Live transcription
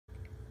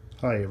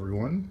Hi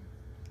everyone,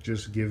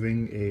 just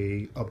giving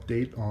a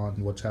update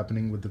on what's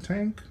happening with the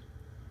tank.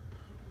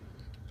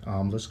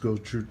 Let's go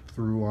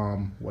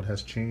through what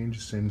has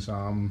changed since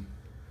my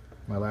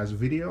last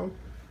video.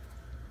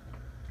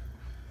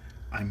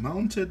 I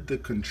mounted the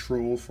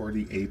control for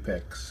the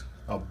apex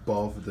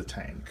above the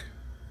tank.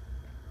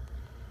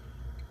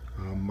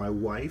 My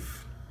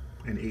wife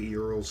and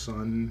 8-year-old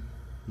son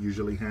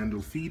usually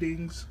handle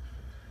feedings.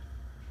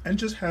 And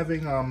just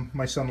having,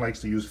 my son likes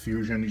to use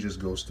Fusion. He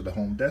just goes to the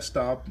home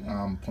desktop,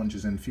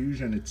 punches in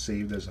Fusion, it's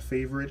saved as a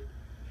favorite,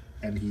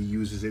 and he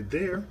uses it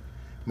there.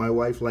 My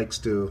wife likes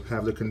to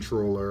have the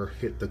controller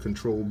hit the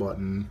control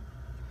button,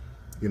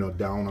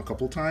 down a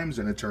couple times,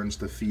 and it turns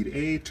to feed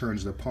A,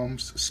 turns the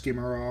pumps,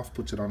 skimmer off,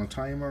 puts it on a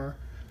timer,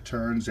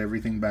 turns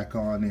everything back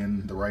on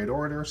in the right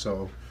order.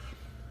 So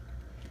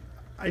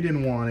I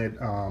didn't want it,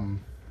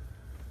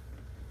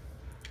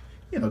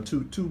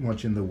 too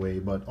much in the way,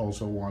 but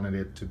also wanted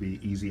it to be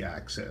easy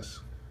access.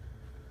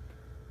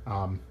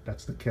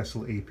 That's the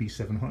Kessel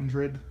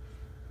AP700.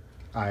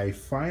 I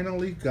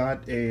finally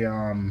got a,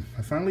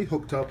 I finally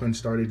hooked up and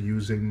started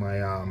using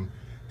my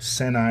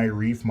Sea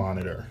Reef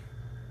monitor.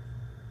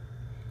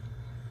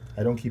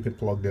 I don't keep it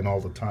plugged in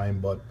all the time,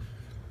 but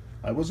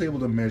I was able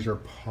to measure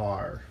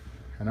par,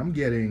 and I'm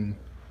getting,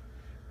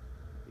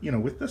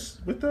 with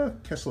the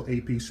Kessel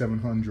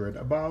AP700,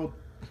 about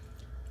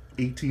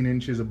 18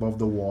 inches above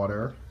the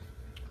water,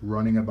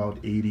 running about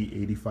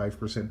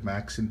 80-85%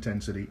 max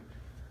intensity.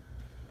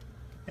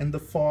 And the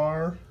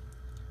far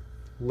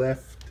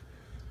left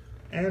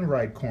and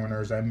right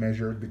corners I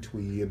measured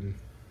between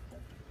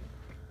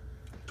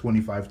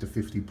 25 to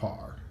 50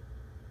 par.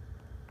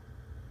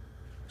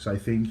 So I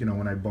think,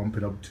 when I bump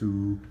it up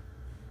to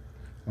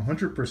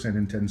 100%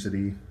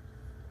 intensity,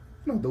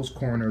 those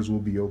corners will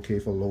be okay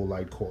for low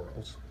light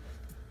corals.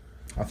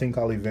 I think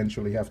I'll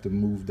eventually have to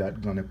move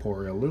that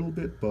Gunneporia a little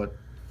bit, but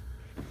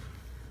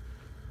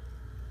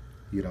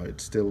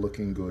it's still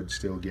looking good,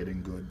 still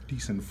getting good,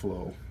 decent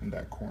flow in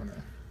that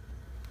corner.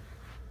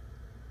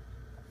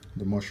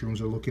 The mushrooms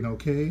are looking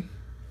okay.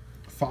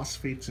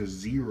 Phosphates are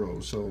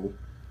 0, so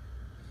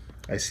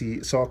I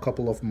saw a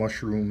couple of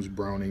mushrooms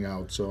browning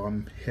out, so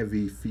I'm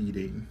heavy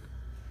feeding.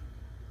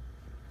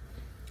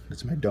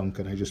 It's my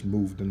Duncan, I just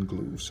moved in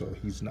glue, so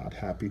he's not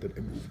happy that I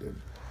moved it.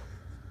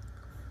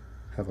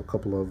 Have a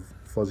couple of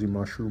fuzzy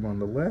mushroom on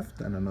the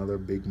left and another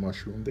big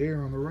mushroom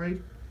there on the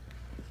right.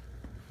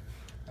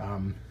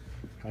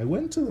 I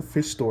went to the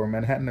fish store,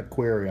 Manhattan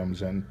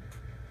Aquariums, and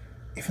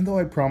even though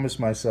I promised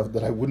myself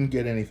that I wouldn't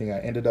get anything, I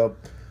ended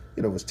up,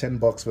 it was 10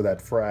 bucks for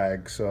that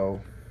frag,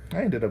 so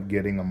I ended up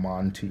getting a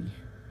Monty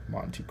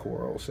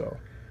coral, so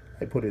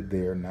I put it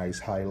there, nice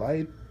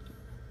highlight.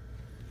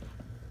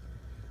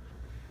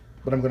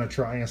 But I'm gonna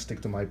try and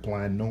stick to my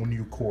plan, no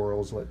new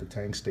corals, let the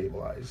tank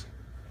stabilize.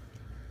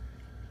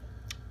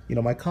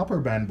 My copper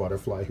band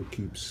butterfly who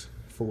keeps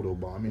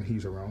photobombing,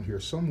 he's around here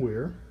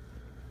somewhere.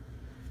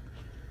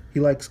 He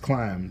likes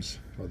clams.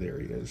 Oh, there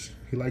he is.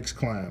 He likes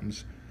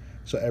clams.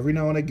 So every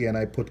now and again,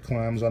 I put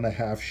clams on a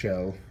half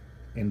shell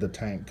in the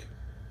tank.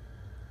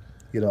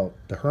 The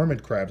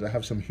hermit crabs, I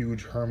have some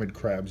huge hermit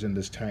crabs in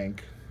this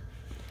tank.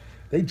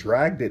 They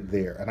dragged it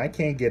there, and I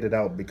can't get it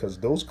out because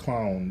those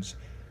clowns,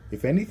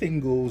 if anything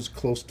goes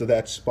close to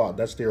that spot,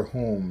 that's their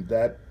home.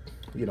 That,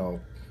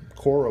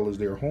 coral is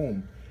their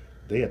home.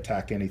 They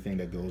attack anything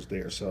that goes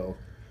there. So,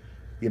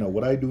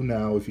 what I do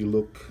now, if you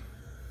look,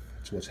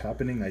 it's what's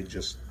happening.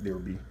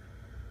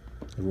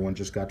 Everyone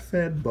just got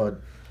fed, but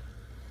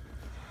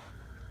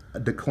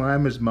the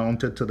clam is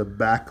mounted to the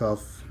back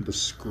of the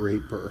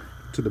scraper,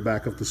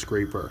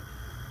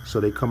 So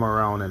they come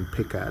around and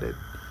pick at it.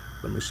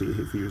 Let me see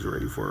if he's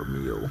ready for a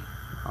meal.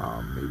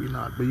 Maybe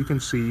not, but you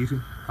can see,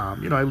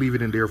 I leave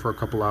it in there for a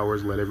couple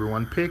hours, let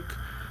everyone pick,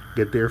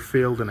 get their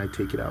filled, and I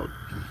take it out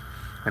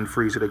and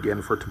freeze it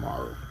again for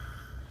tomorrow.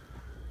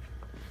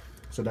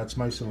 So that's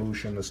my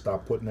solution, to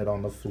stop putting it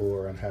on the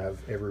floor and have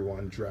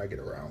everyone drag it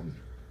around.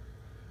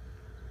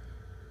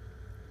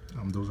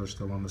 Those are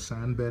still on the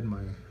sand bed,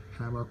 my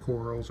hammer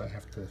corals. I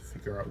have to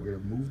figure out where to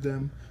move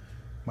them.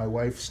 My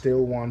wife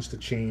still wants to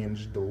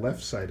change the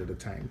left side of the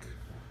tank.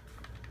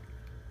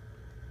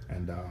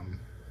 And,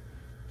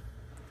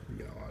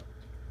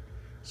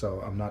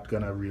 so I'm not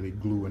gonna really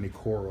glue any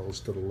corals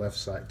to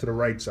the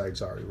right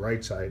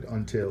side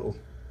until,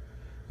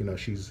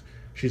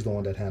 she's the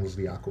one that handles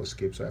the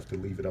aquascape, so I have to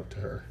leave it up to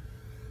her.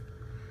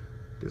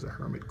 There's a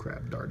hermit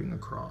crab darting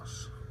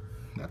across.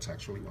 That's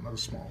actually one of the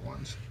small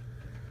ones.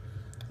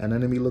 An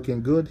enemy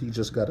looking good. He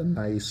just got a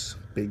nice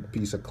big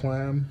piece of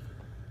clam.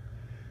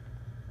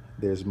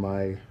 There's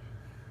my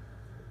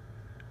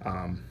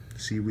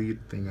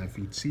seaweed thing I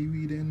feed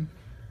seaweed in.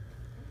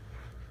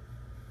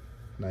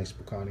 Nice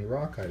Bacani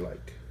rock I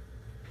like.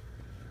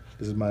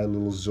 This is my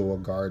little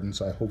zoa garden,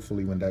 so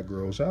hopefully when that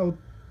grows out,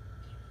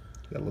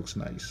 that looks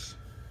nice.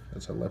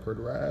 That's a leopard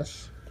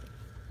wrasse.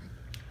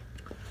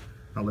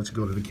 Now let's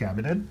go to the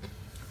cabinet.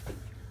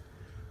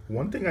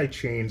 One thing I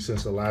changed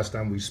since the last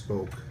time we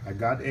spoke, I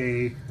got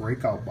a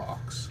breakout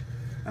box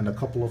and a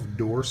couple of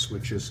door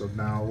switches, so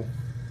now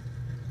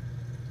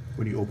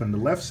when you open the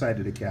left side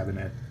of the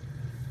cabinet,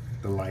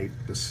 the light,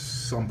 the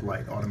sump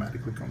light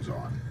automatically comes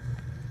on,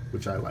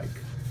 which I like.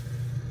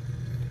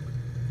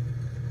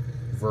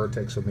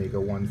 Vertex Omega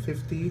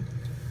 150,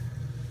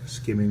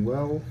 skimming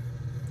well.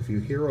 If you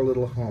hear a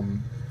little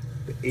hum,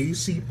 the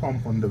AC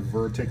pump on the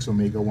Vertex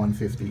Omega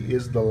 150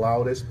 is the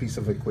loudest piece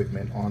of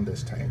equipment on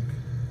this tank.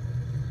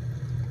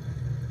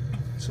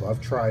 So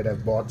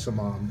I've bought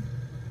some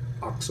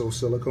oxo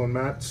silicone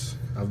mats.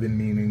 I've been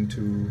meaning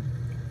to,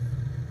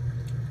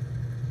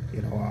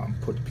 you know,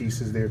 put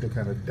pieces there to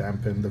kind of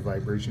dampen the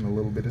vibration a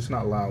little bit. It's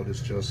not loud,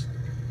 it's just,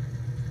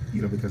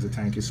 you know, because the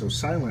tank is so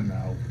silent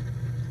now,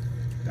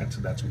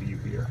 that's what you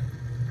hear.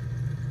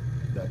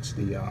 That's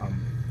the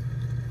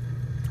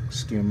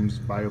Skims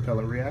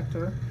Pellet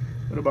Reactor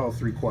with about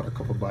 3/4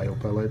 cup of bio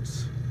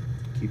pellets,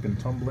 keeping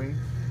tumbling.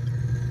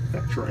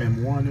 Vectra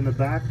M1 in the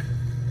back.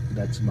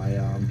 That's my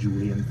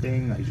Julian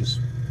thing. I just,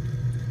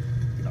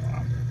 you know,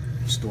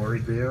 store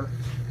it there.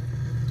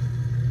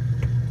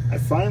 I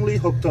finally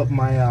hooked up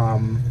my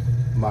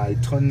my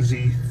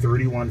Tunzi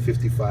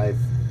 3155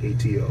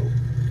 ATO,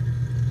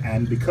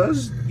 and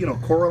because, you know,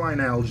 coralline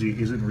algae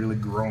isn't really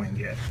growing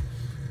yet,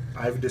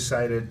 I've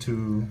decided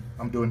to,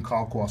 I'm doing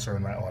kalkwasser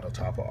in my auto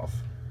top off.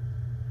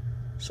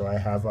 So I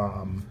have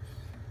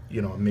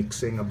you know,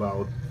 mixing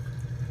about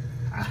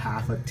a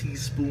half a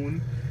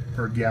teaspoon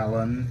per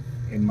gallon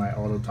in my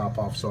auto top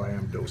off, so I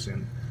am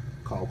dosing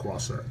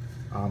kalkwasser.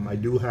 I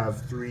do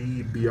have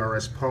 3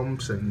 BRS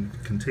pumps and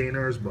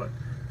containers, but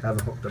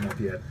haven't hooked them up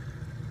yet.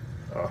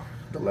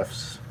 The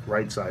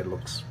right side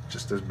looks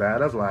just as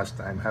bad as last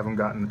time. Haven't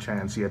gotten a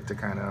chance yet to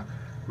kind of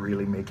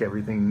really make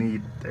everything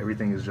neat.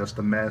 Everything is just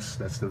a mess.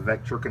 That's the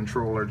Vectra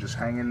controller just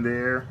hanging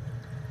there.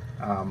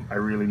 I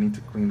really need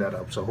to clean that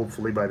up, so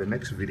hopefully by the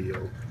next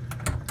video,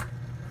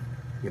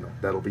 you know,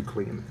 that'll be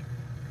clean.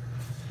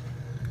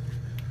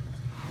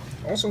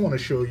 I also want to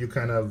show you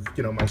kind of,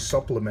 you know, my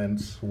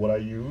supplements, what I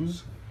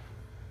use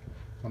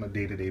on a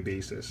day-to-day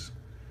basis.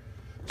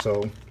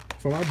 So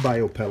for my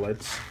bio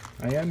pellets,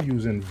 I am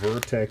using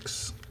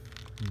Vertex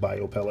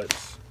bio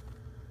pellets.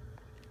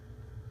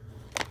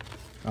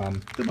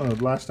 You know,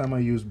 last time I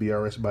used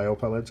BRS bio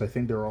pellets, I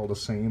think they're all the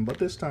same, but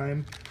this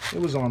time it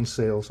was on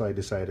sale, so I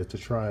decided to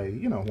try,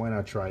 you know, why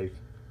not try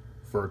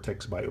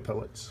Vertex bio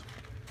pellets.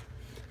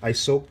 I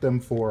soaked them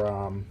for,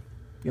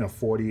 you know,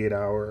 48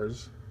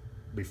 hours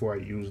before I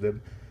used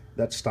them.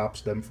 That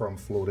stops them from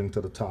floating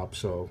to the top,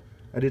 so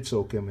I did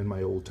soak them in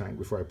my old tank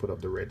before I put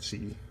up the Red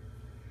Sea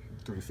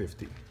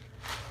 350.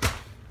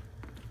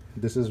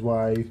 This is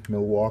my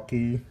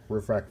Milwaukee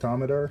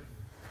refractometer.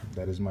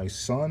 That is my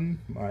son,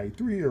 my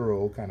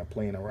 3-year-old, kind of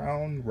playing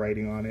around,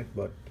 writing on it,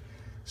 but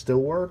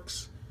still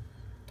works.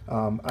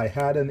 I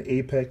had an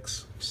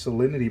Apex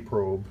salinity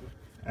probe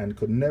and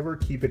could never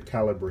keep it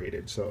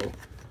calibrated, so,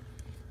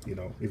 you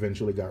know,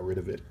 eventually got rid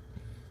of it.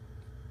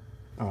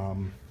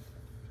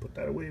 Put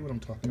that away when I'm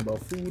talking about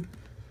food.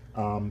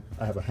 I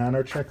have a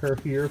Hanna checker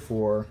here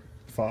for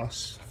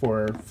phosphate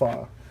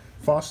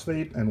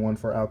and one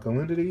for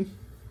alkalinity.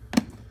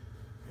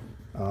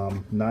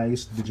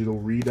 Nice digital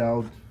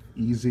readout,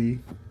 easy.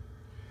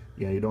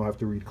 You know, you don't have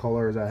to read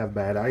colors. I have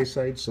bad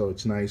eyesight, so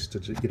it's nice to,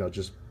 you know,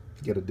 just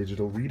get a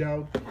digital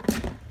readout.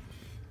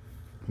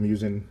 I'm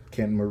using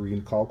Kent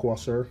Marine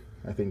kalkwasser.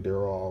 I think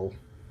they're all,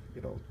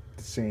 you know,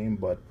 the same,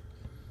 but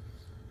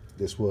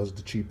this was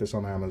the cheapest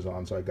on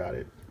Amazon, so I got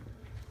it.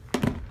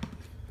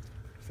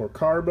 For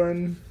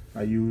carbon,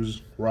 I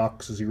use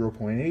ROX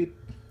 0.8.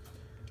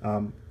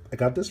 I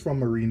got this from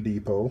Marine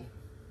Depot.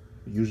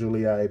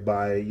 Usually I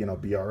buy, you know,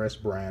 BRS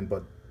brand,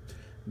 but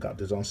got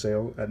this on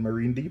sale at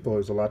Marine Depot. It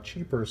was a lot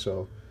cheaper,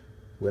 so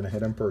went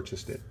ahead and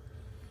purchased it.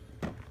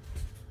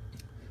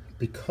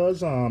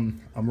 Because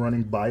I'm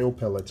running bio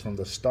pellets from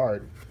the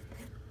start,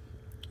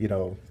 you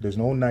know, there's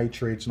no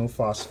nitrates, no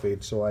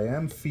phosphate, so I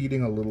am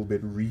feeding a little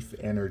bit Reef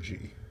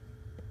energy.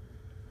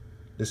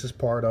 This is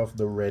part of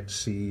the Red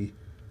Sea,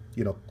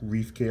 you know,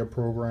 Reef Care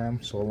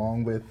program. So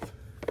along with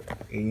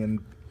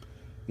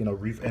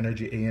Reef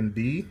Energy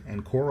A&B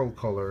and Coral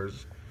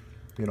Colors,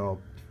 you know,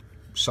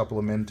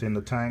 supplementing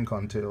the tank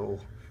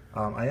until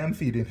I am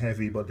feeding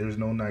heavy, but there's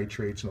no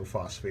nitrates, no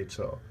phosphate.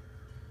 So,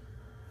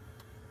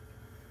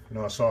 you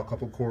know, I saw a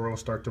couple corals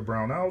start to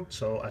brown out,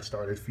 so I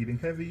started feeding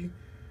heavy.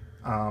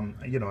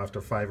 You know,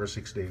 after 5 or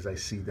 6 days, I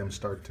see them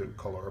start to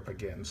color up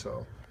again.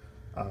 So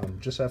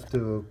just have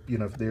to, you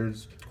know, if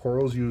there's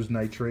corals use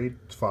nitrate,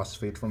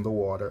 phosphate from the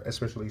water,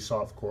 especially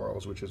soft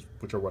corals, which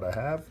are what I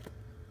have.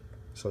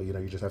 So, you know,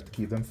 you just have to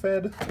keep them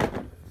fed.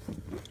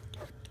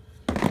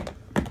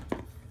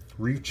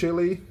 Reef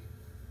chili,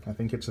 I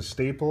think it's a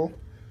staple.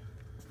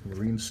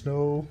 Marine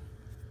snow,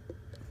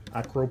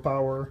 acro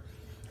power.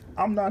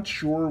 I'm not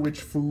sure which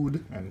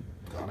food, and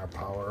Gunner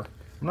power.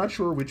 I'm not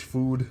sure which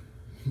food,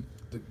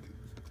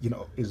 you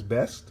know, is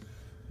best.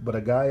 But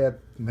a guy at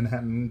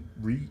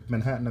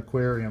Manhattan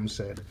Aquarium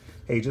said,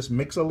 hey, just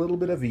mix a little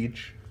bit of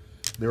each.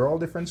 They're all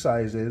different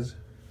sizes,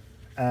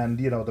 and,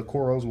 you know, the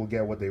corals will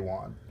get what they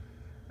want.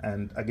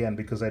 And again,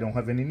 because I don't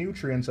have any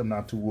nutrients, I'm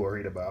not too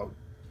worried about,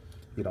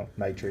 you know,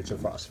 nitrates or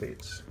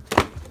phosphates.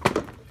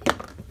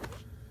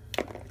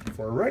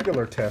 for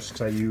regular tests,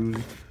 I use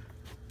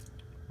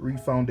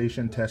Reef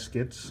Foundation test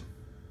kits,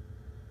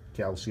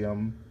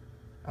 calcium,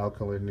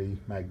 alkalinity,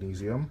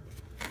 magnesium.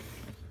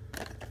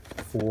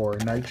 For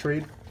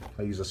nitrate,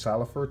 I use a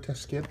Salifert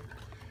test kit.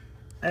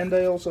 And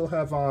I also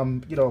have,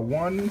 you know,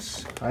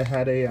 once I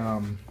had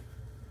an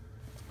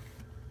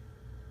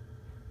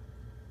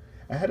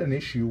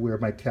issue where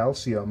my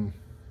calcium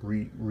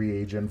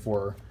reagent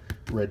for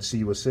Red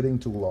Sea was sitting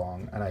too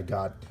long, and I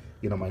got,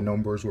 you know, my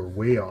numbers were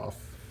way off.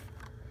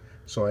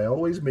 So I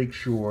always make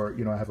sure,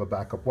 you know, I have a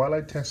backup. While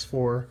I test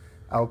for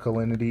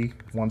alkalinity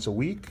once a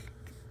week,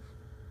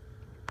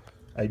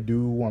 I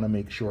do want to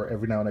make sure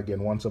every now and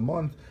again, once a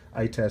month,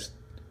 I test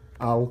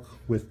alk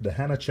with the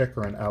Hanna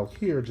checker and alk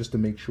here, just to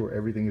make sure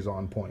everything is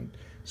on point.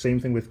 Same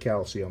thing with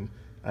calcium.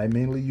 I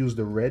mainly use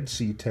the Red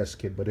Sea test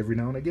kit, but every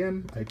now and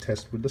again I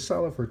test with the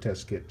Salifert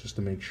test kit just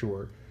to make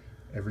sure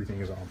everything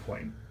is on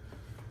point.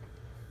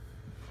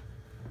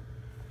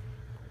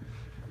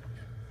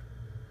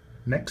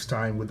 Next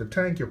time with the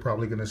tank, you're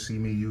probably going to see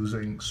me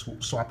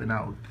swapping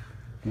out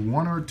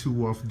one or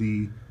two of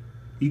the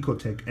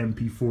Ecotech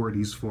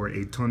MP40s for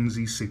a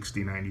Tunzi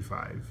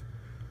 6095.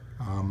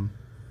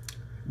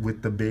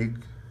 With the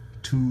big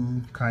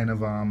two kind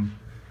of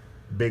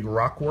big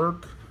rock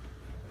work,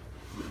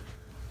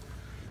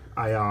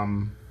 I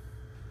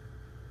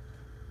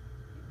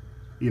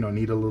you know,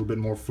 need a little bit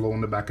more flow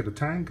in the back of the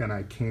tank, and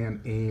I can't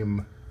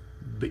aim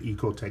the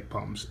Ecotech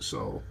pumps,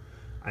 so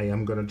I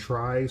am gonna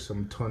try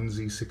some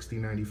Tunzi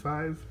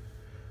 6095.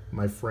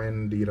 My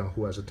friend, you know,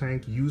 who has a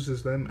tank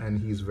uses them, and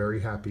he's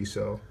very happy,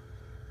 so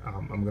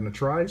I'm gonna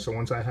try. So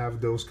once I have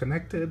those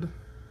connected,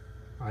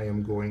 I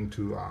am going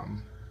to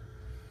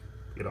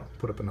you know,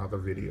 put up another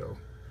video.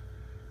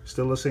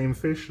 Still the same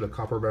fish, the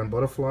copper band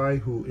butterfly,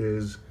 who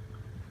is,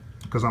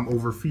 because I'm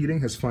overfeeding,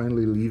 has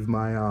finally leave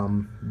my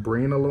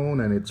brain alone,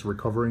 and it's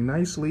recovering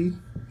nicely.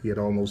 He had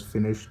almost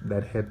finished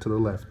that head to the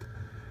left.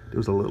 There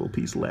was a little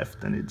piece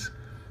left, and it's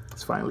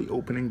finally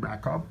opening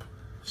back up.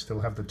 Still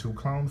have the two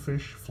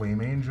clownfish,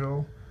 flame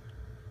angel.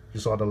 You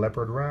saw the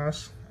leopard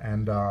wrasse,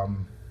 and the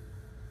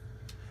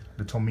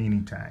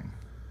Tomini tang.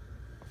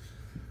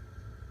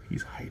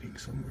 He's hiding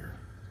somewhere.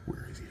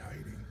 Where is he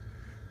hiding?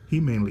 He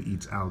mainly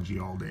eats algae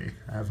all day.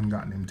 I haven't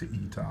gotten him to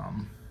eat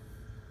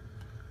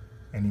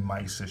any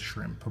mysis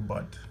shrimp,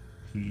 but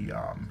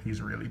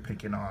he's really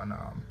picking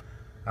on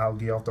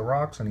algae off the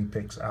rocks, and he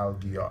picks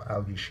algae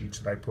sheets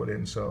that I put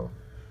in. So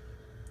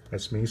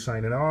that's me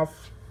signing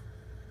off.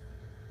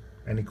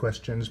 Any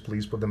questions,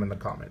 please put them in the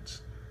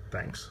comments.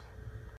 Thanks.